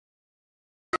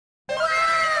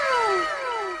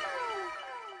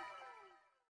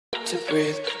to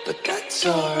breathe, but that's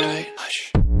alright.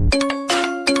 Hush.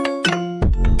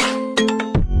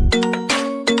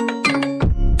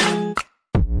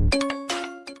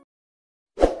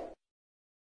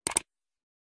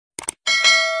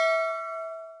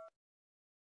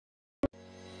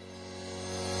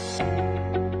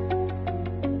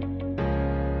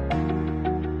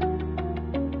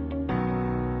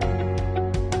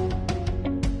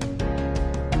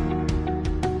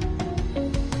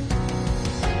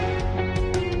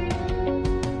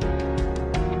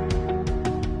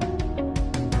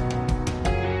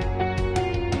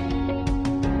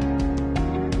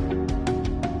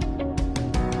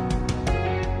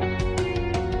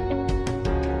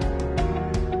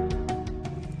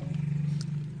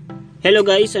 Hello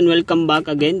guys and welcome back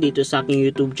again dito sa aking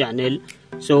YouTube channel.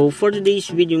 So for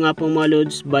today's video nga po mga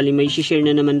lods, bali may share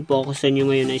na naman po ako sa inyo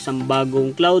ngayon na isang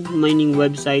bagong cloud mining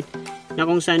website na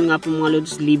kung saan nga po mga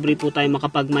lods, libre po tayo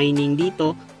makapag-mining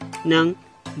dito ng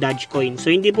Dogecoin. So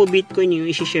hindi po Bitcoin yung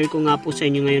i-share ko nga po sa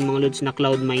inyo ngayon mga lods na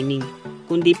cloud mining,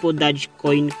 kundi po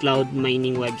Dogecoin cloud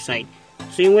mining website.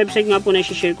 So yung website nga po na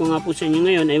i-share ko nga po sa inyo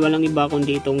ngayon ay walang iba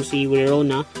kundi itong si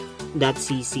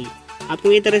Verona.cc. At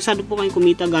kung interesado po kayong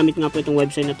kumita gamit nga po itong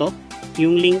website na to,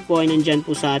 yung link po ay nandyan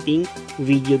po sa ating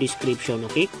video description,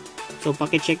 okay? So,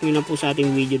 pakicheck nyo na po sa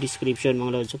ating video description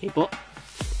mga lods, okay po?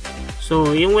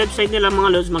 So, yung website nila mga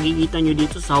lods, makikita nyo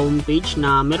dito sa homepage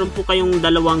na meron po kayong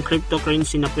dalawang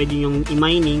cryptocurrency na pwede nyo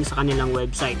i-mining sa kanilang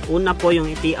website. Una po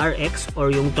yung TRX or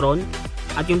yung Tron,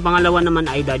 at yung pangalawa naman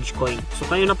ay Dogecoin.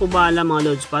 So, kayo na po bahala mga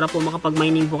lods, para po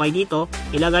makapag-mining po kayo dito,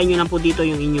 ilagay nyo na po dito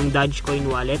yung inyong Dogecoin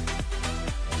wallet.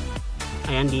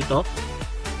 Ayan dito.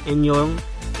 And yung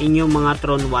inyong mga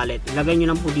Tron wallet. Ilagay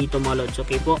nyo lang po dito mga lods.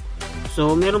 Okay po.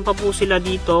 So, meron pa po sila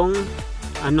ditong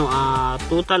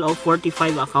total of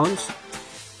 45 accounts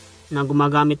na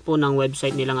gumagamit po ng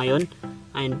website nila ngayon.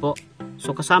 Ayan po.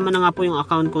 So, kasama na nga po yung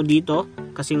account ko dito.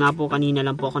 Kasi nga po kanina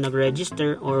lang po ako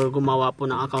nag-register or gumawa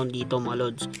po ng account dito mga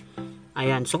lods.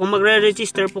 Ayan. So, kung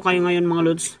magre-register po kayo ngayon mga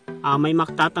lods, may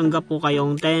maktatanggap po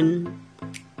kayong 10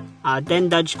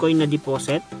 Dogecoin na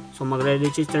deposit. So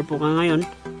magre-register po kayo ngayon,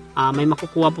 may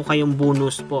makukuha po kayong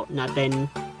bonus po na 10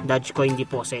 Dogecoin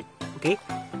deposit. Okay?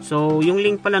 So yung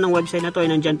link pala ng website na to ay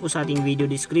nandyan po sa ating video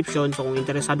description. So kung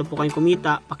interesado po kayong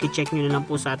kumita, paki-check nyo na lang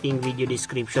po sa ating video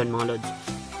description mga lods.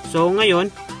 So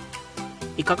ngayon,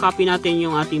 ikakopy natin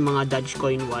yung ating mga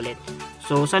Dogecoin wallet.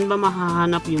 So saan ba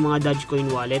mahahanap yung mga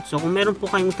Dogecoin wallet? So kung meron po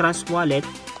kayong Trust Wallet,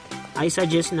 I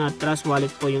suggest na Trust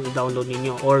Wallet po yung i-download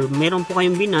ninyo. Or meron po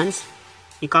kayong Binance,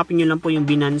 i-copy nyo lang po yung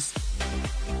Binance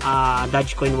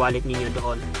Dogecoin wallet ninyo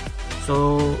doon.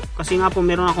 So, kasi nga po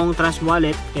meron akong Trust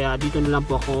Wallet, kaya dito na lang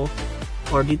po ako,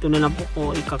 or dito na lang po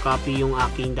ako i-copy yung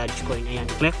aking Dogecoin. Ayan,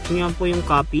 click nyo po yung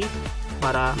copy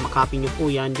para makopy nyo po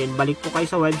yan. Then, balik po kayo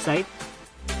sa website.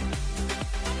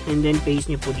 And then, paste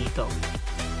nyo po dito.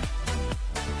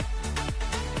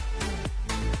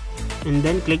 And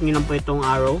then, click nyo lang po itong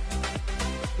arrow.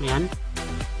 Ayan.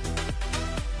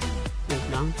 Wait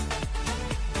lang.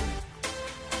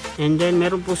 And then,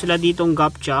 meron po sila ditong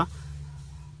CAPTCHA.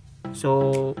 So,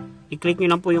 i-click nyo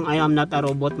lang po yung I am not a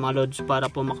robot mga lods para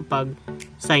po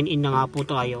makapag-sign in na nga po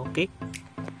tayo. Okay?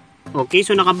 Okay,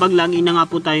 so nakapag-login na nga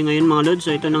po tayo ngayon mga lods.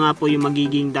 So, ito na nga po yung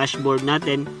magiging dashboard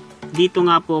natin. Dito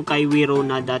nga po kay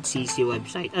Verona.cc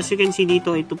website. As you can see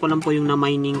dito, ito po lang po yung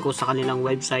na-mining ko sa kanilang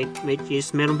website. Which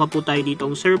is, meron pa po tayo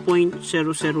ditong 0.009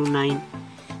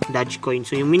 Dogecoin.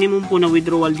 So, yung minimum po na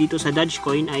withdrawal dito sa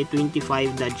Dogecoin ay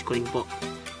 25 Dogecoin po.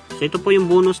 So, ito po yung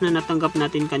bonus na natanggap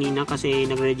natin kanina kasi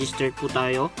nag-register po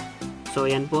tayo. So,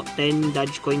 ayan po, 10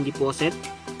 Dogecoin deposit.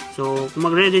 So, kung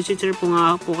magre-register po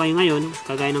nga po kayo ngayon,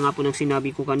 kagaya na nga po ng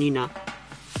sinabi ko kanina,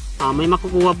 may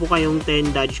makukuha po kayong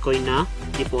 10 Dogecoin na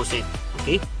deposit.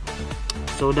 Okay?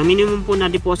 So, the minimum po na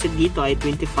deposit dito ay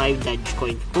 25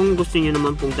 Dogecoin. Kung gusto niyo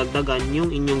naman pong dagdagan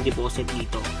yung inyong deposit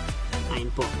dito.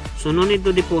 Ayan po. So, no need to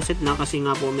deposit na kasi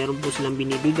nga po meron po silang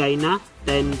binibigay na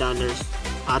 $10.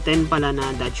 10 pala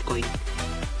na Dogecoin.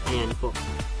 Ayan po.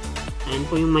 Ayan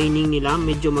po yung mining nila.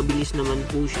 Medyo mabilis naman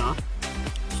po siya.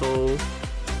 So,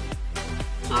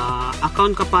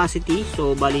 account capacity.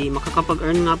 So, bali,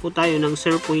 makakapag-earn nga po tayo ng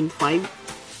 0.5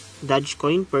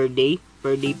 Dogecoin per day.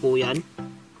 Per day po yan.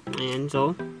 Ayan,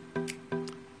 so,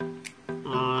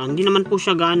 hindi naman po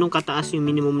siya gaano kataas yung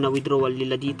minimum na withdrawal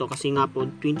nila dito kasi nga po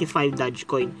 25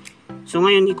 Dogecoin. So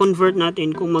ngayon i-convert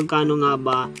natin kung magkano nga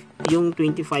ba yung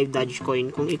 25 Dogecoin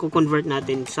kung i-convert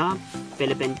natin sa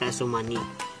Philippine Peso money.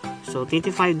 So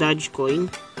 25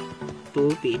 Dogecoin to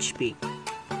PHP.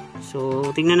 So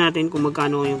tingnan natin kung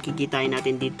magkano yung kikitain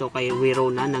natin dito kay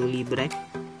Verona ng Libre.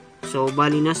 So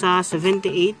bali nasa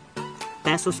 78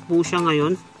 pesos po siya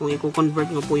ngayon kung i-convert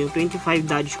nyo po yung 25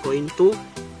 Dogecoin to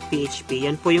PHP.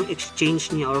 Yan po yung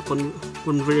exchange niya or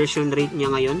conversion rate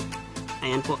niya ngayon.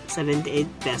 Ayan po, 78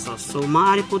 pesos. So,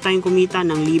 maaari po tayong kumita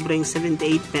ng libreng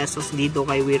 78 pesos dito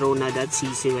kay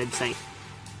wirona.cc website.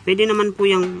 Pwede naman po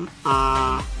yung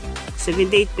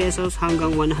 78 pesos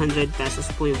hanggang 100 pesos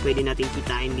po yung pwede natin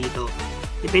kitain dito.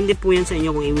 Depende po yan sa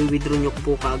inyo kung i-withdraw nyo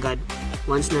po kaagad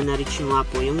once na na-reach nyo nga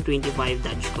po yung 25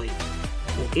 Dogecoin.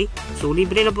 Okay? So,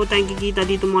 libre na po tayong kikita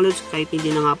dito mga lods kahit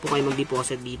hindi na nga po kayo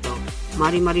mag-deposit dito.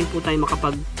 Mari-marin po tayo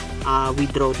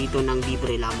withdraw dito ng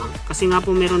libre lamang. Kasi nga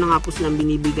po meron na nga po silang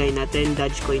binibigay na 10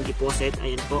 Dogecoin deposit.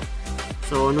 Ayan po.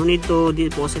 So, no need to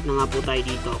deposit na nga po tayo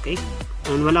dito. Okay?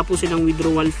 And wala po silang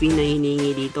withdrawal fee na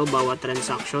hinihingi dito bawat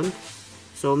transaction.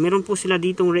 So, meron po sila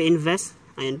ditong reinvest.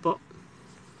 Ayan po.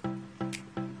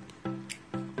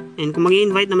 And kung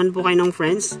mag-i-invite naman po kayo ng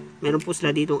friends, meron po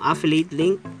sila ditong affiliate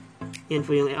link. Yan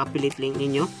po yung affiliate link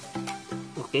ninyo.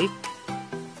 Okay.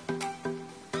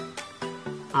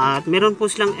 At meron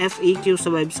po silang FAQ sa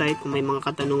website. Kung may mga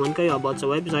katanungan kayo about sa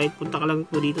website, punta ka lang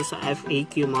po dito sa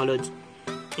FAQ mga lods.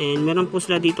 And meron po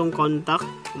sila ditong contact.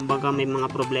 Kung baga may mga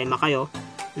problema kayo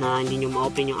na hindi nyo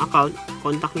ma-open yung account,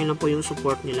 contact nyo lang po yung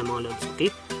support nila mga lods.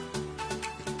 Okay?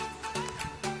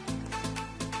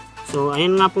 So,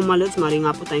 ayan nga po mga lods. Mari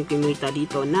nga po tayong kumita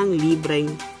dito ng libreng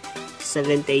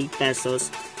 78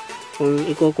 pesos kung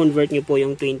i-convert nyo po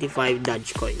yung 25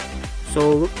 Dogecoin.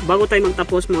 So, bago tayo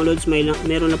magtapos mga lods,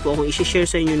 meron na po akong i-share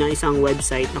sa inyo na isang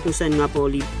website na kung saan nga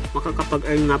po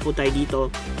makakapag-earn nga po tayo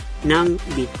dito ng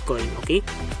Bitcoin. Okay?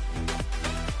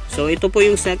 So, ito po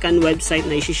yung second website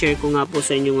na i-share ko nga po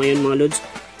sa inyo ngayon mga lods.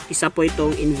 Isa po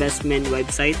itong investment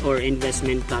website or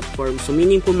investment platform. So,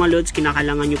 meaning po mga lods,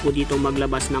 kinakailangan nyo po dito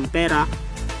maglabas ng pera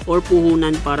or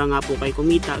puhunan para nga po kayo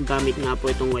kumita gamit nga po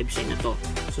itong website na to.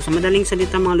 So, sa madaling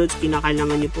salita mga lods,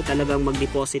 kinakailangan nyo po talagang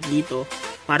mag-deposit dito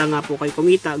para nga po kayo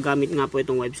kumita gamit nga po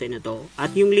itong website na to.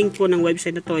 At yung link po ng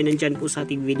website na to ay nandyan po sa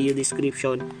ating video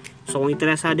description. So, kung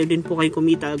interesado din po kayo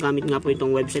kumita gamit nga po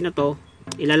itong website na to,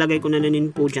 ilalagay ko na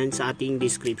din po dyan sa ating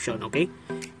description. Okay?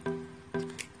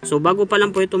 So, bago pa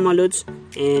lang po ito mga lods,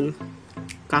 and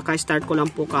kaka-start ko lang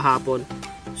po kahapon.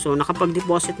 So,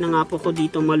 nakapag-deposit na nga po ko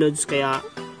dito mga lods, kaya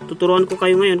tuturuan ko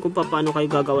kayo ngayon kung paano kayo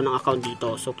gagawa ng account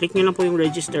dito. So, click nyo lang po yung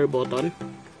register button.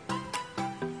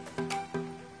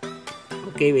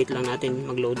 Okay, wait lang natin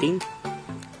mag-loading.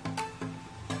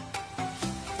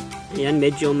 Ayan,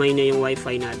 medyo may na yung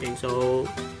wifi natin. So,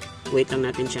 wait lang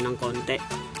natin siya ng konti.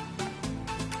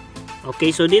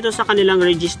 Okay, so dito sa kanilang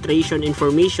registration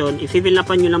information, i-fill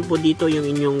upan nyo lang po dito yung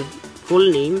inyong full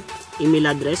name,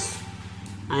 email address,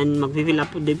 and mag-fill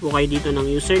up din po kayo dito ng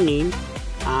username.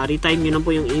 Retype nyo lang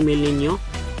po yung email ninyo,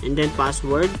 and then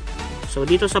password. So,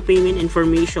 dito sa payment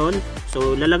information,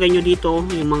 so, lalagay nyo dito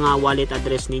yung mga wallet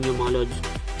address ninyo mga lods.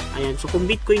 Ayan, so, kung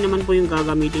Bitcoin naman po yung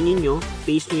gagamitin ninyo,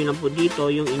 paste nyo lang po dito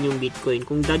yung inyong Bitcoin.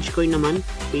 Kung Dogecoin naman,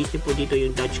 paste nyo po dito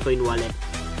yung Dogecoin wallet.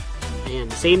 Ayan,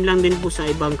 same lang din po sa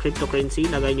ibang cryptocurrency.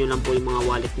 Lagay nyo lang po yung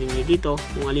mga wallet ninyo dito,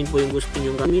 kung alin po yung gusto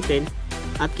nyo gamitin,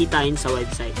 at kitain sa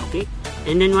website. Okay?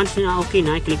 And then once na okay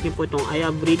na, click nyo po itong I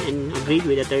agreed and agreed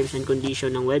with the terms and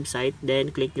condition ng website.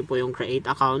 Then click nyo po yung create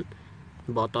account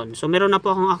button. So meron na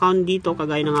po akong account dito,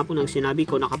 kagaya na nga po ng sinabi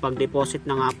ko, nakapag-deposit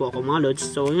na nga po ako mga lods.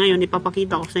 So ngayon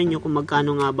ipapakita ko sa inyo kung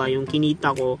magkano nga ba yung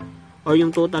kinita ko or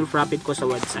yung total profit ko sa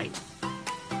website.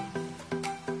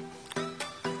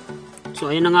 So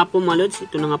ayan na nga po mga lods,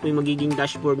 ito na nga po yung magiging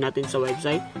dashboard natin sa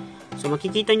website. So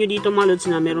makikita nyo dito mga lods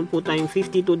na meron po tayong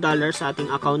 $52 sa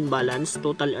ating account balance,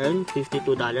 total earn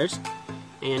 $52.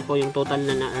 Ayan po yung total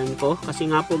na na-earn ko. Kasi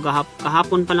nga po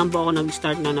kahapon pa lang po ako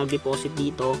nag-start na nag-deposit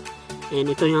dito. And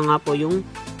ito nga po yung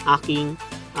aking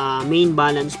main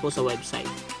balance po sa website.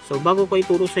 So bago ko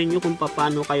ituro sa inyo kung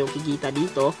paano kayo kikita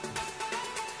dito,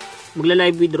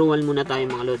 magla-live withdrawal muna tayo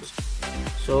mga lods.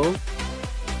 So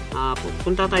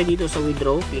punta tayo dito sa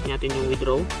withdraw, click natin yung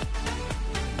withdraw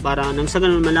para nang sa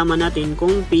ganun malaman natin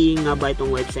kung paying nga ba itong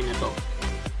website na to.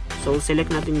 So select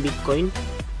natin Bitcoin.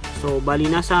 So bali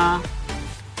nasa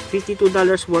 $52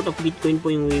 worth of Bitcoin po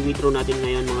yung withdraw natin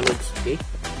ngayon mga lods. Okay,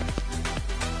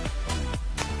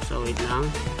 so wait lang,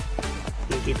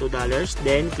 $52,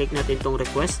 then click natin tong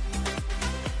request.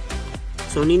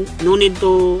 So no need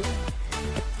to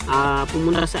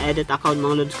pumunta sa edit account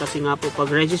mga lods, kasi nga po pag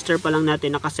register pa lang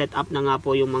natin nakaset up na nga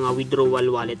po yung mga withdrawal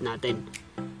wallet natin.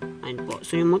 Ayun po.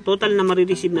 So yung total na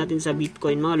marireceive natin sa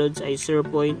Bitcoin mga lods ay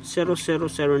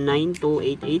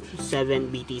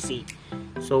 0.0009288.7 BTC.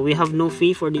 So we have no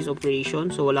fee for this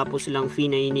operation. So wala po silang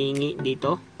fee na hinihingi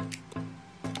dito.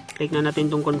 Click na natin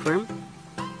tong confirm.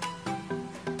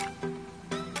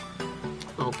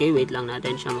 Okay, wait lang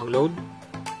natin siya mag-load.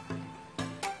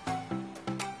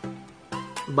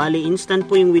 Bali,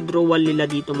 instant po yung withdrawal nila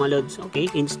dito mga lods.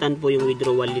 Okay, instant po yung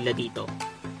withdrawal nila dito.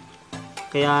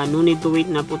 Kaya no need to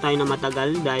wait na po tayo na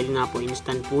matagal dahil nga po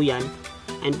instant po yan.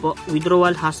 And po,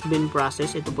 withdrawal has been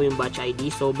processed. Ito po yung batch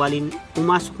ID. So, bali,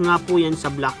 pumasok nga po yan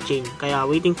sa blockchain. Kaya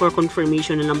waiting for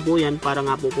confirmation na lang po yan para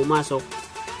nga po pumasok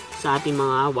sa ating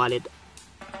mga wallet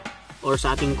or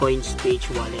sa ating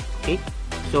COINSPH wallet. Okay?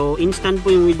 So, instant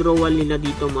po yung withdrawal nila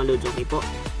dito mga lods. Okay po?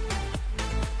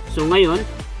 So, ngayon,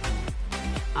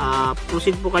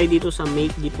 proceed po kayo dito sa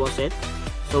make deposit.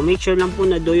 So make sure lang po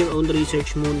na do your own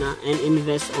research muna and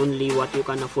invest only what you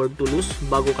can afford to lose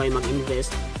bago kayo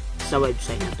mag-invest sa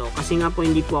website na to. Kasi nga po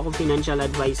hindi po ako financial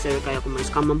advisor, kaya kung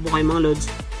ma-scam man po kayo mga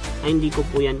lods ay hindi ko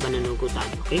po yan pananugutan.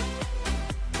 Okay?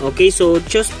 Okay, so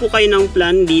choose po kayo ng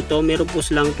plan dito. Meron po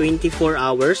silang 24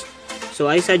 hours.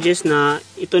 So I suggest na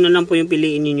ito na lang po yung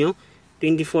piliin niyo,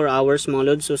 24 hours mga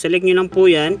lods. So select nyo lang po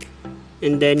yan.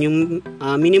 And then, yung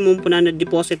minimum po na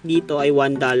deposit dito ay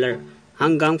 $1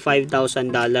 hanggang $5,000.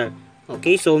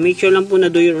 Okay, so make sure lang po na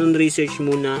do your own research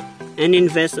muna and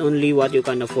invest only what you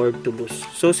can afford to lose.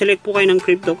 So, select po kayo ng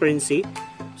cryptocurrency.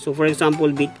 So, for example,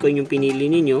 Bitcoin yung pinili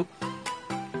ninyo.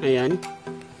 Ayan.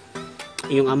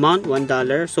 Yung amount, $1.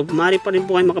 So, maaari pa rin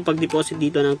po kayo makapag-deposit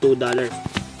dito ng $2.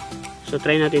 So,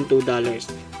 try natin $2.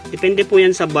 Depende po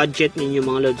yan sa budget ninyo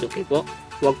mga lods. Okay po?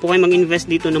 Huwag po kayo mag-invest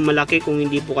dito ng malaki kung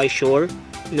hindi po kayo sure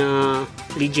na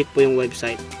legit po yung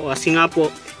website. O kasi nga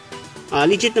po,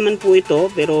 legit naman po ito,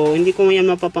 pero hindi ko ngayon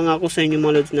mapapangako sa inyo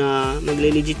mga lods na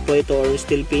magle-legit po ito or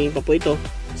still paying pa po ito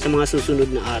sa mga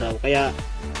susunod na araw. Kaya,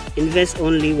 invest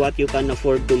only what you can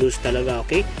afford to lose talaga,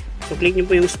 okay? So, click nyo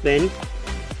po yung spend.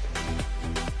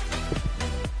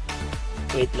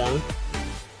 Wait lang.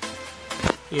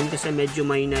 Yan kasi medyo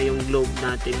mahina yung globe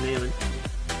natin ngayon.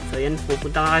 So, ayan,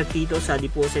 pupunta ka dito sa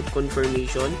deposit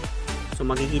confirmation. So,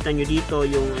 makikita nyo dito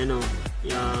yung, yung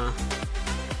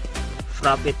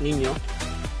profit ninyo.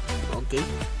 Okay.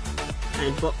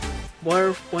 Ayan po,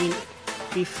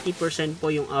 4.50%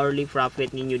 po yung hourly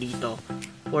profit ninyo dito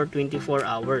for 24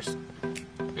 hours.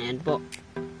 Ayan po.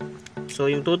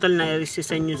 So, yung total na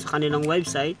i-send nyo sa kanilang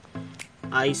website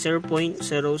ay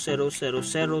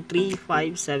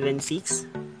 0.00003576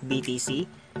 BTC.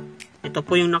 Ito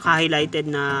po yung naka-highlighted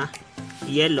na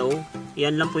yellow.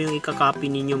 Yan lang po yung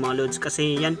ika-copy ninyo mga lods.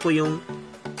 Kasi yan po yung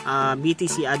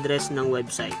BTC address ng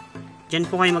website. Diyan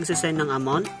po kayo magsasend ng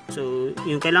amount. So,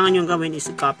 yung kailangan nyo gawin is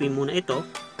i-copy muna ito.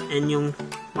 And yung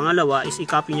pangalawa is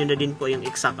i-copy nyo na din po yung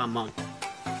exact amount.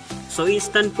 So,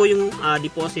 instant po yung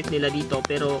deposit nila dito.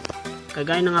 Pero,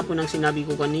 kagaya na nga po ng sinabi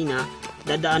ko kanina,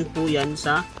 dadaan po yan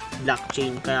sa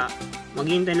blockchain. Kaya,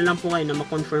 maghihintay na lang po kayo na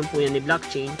ma-confirm po yan ni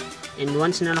blockchain. And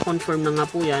once na na-confirm na nga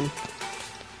po yan,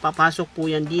 papasok po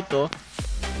yan dito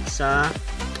sa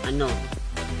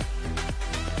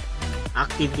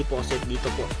active deposit dito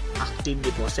po. Active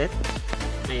deposit.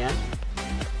 Ayan.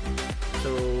 So,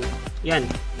 yan.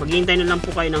 Maghihintay na lang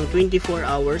po kayo ng 24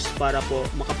 hours para po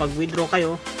makapag-withdraw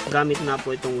kayo gamit nga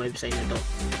po itong website na to.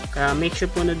 Kaya make sure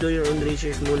po na do your own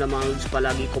research muna mga lods.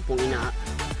 Palagi ko pong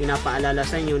pinapaalala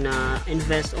sa inyo na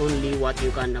invest only what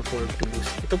you can afford to lose.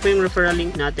 Ito po yung referral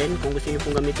link natin. Kung gusto niyo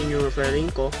pong gamitin yung referral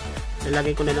link ko,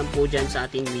 nalagay ko na lang po dyan sa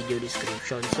ating video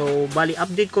description. So, bali,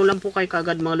 update ko lang po kay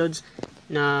kagad mga lods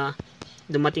na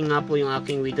dumating nga po yung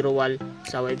aking withdrawal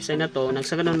sa website na to.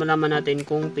 Nagsaganon malaman natin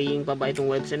kung paying pa ba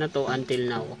itong website na to until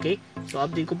now. Okay? So,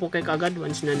 update ko po kay kagad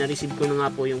once na na-receive ko na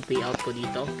nga po yung payout ko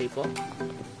dito. Okay po?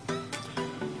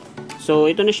 So,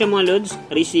 ito na siya mga lods.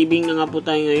 Receiving na nga po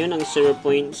tayo ngayon ng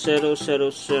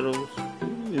 0.0009288.7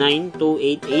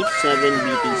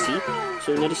 BTC.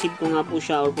 So, na-receive ko nga po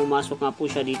siya or pumasok nga po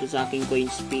siya dito sa aking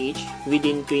COINSPH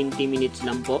within 20 minutes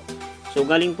lang po. So,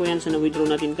 galing po yan sa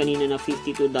na-withdraw natin kanina na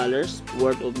 $52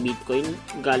 worth of Bitcoin.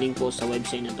 Galing po sa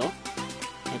website na to.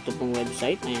 Ito pong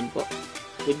website. Ayan po.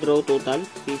 Withdraw total,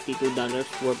 $52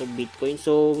 worth of Bitcoin.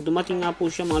 So, dumating nga po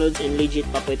siya mga lods and legit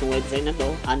pa po itong website na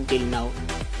to until now.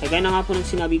 Kaya na nga po ng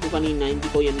sinabi ko kanina, hindi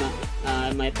ko yan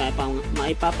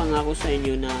maipapangako sa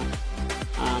inyo na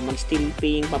mag-still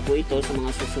paying pa po ito sa mga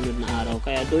susunod na araw.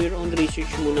 Kaya do your own research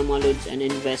muna mga lods and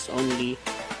invest only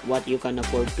what you can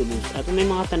afford to lose. At kung may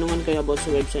mga tanungan kayo about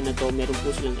sa website na to, meron po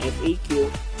silang FAQ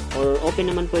or open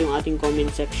naman po yung ating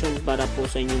comment section para po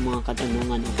sa inyong mga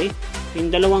katanungan. Okay? Yung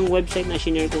dalawang website na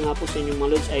shinare ko nga po sa inyong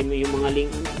mga lods ay yung mga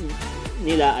link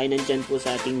nila ay nandyan po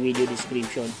sa ating video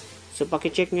description. So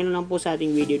paki-check nyo lang po sa ating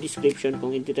video description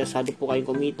kung interesado po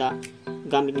kayong kumita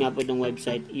gamit nga po itong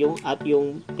website at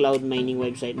yung cloud mining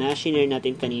website na share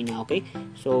natin kanina. Okay,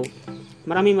 so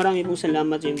maraming pong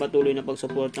salamat sa inyong patuloy na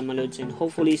pagsuporta mga lods, and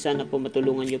hopefully sana po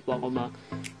matulungan nyo po ako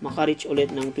maka-reach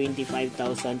ulit ng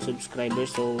 25,000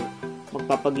 subscribers. So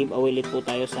magpapag-giveaway ulit po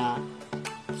tayo sa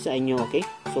inyo. Okay,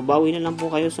 so bawi na lang po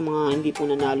kayo sa mga hindi po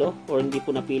nanalo or hindi po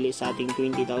napili sa ating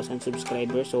 20,000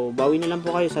 subscribers. So bawi na lang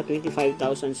po kayo sa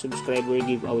 25,000 subscriber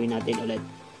giveaway natin ulit.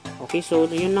 Okay, so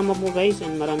yun naman po guys,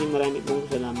 and maraming pong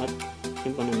salamat sa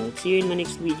inyong panonood. See you in my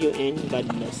next video and God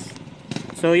bless.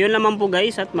 So yun naman po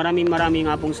guys, at maraming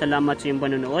nga pong salamat sa inyong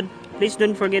panonood. Please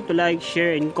don't forget to like,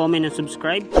 share, and comment and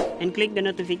subscribe, and click the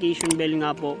notification bell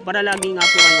nga po para lagi nga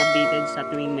po kayong updated sa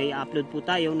tuwing may upload po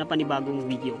tayo na panibagong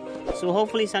video. So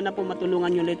hopefully sana po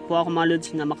matulungan nyo ulit po ako mga lods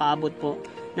na makaabot po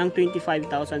ng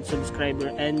 25,000 subscriber,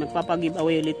 and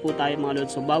magpapag-giveaway ulit po tayo mga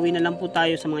lods. So bawi na lang po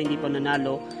tayo sa mga hindi pa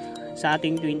nanalo sa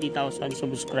ating 20,000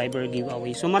 subscriber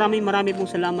giveaway. So maraming pong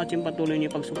salamat yung patuloy niyo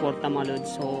pagsuporta mga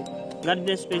lods. So God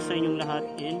bless po sa inyong lahat,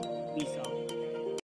 and peace out.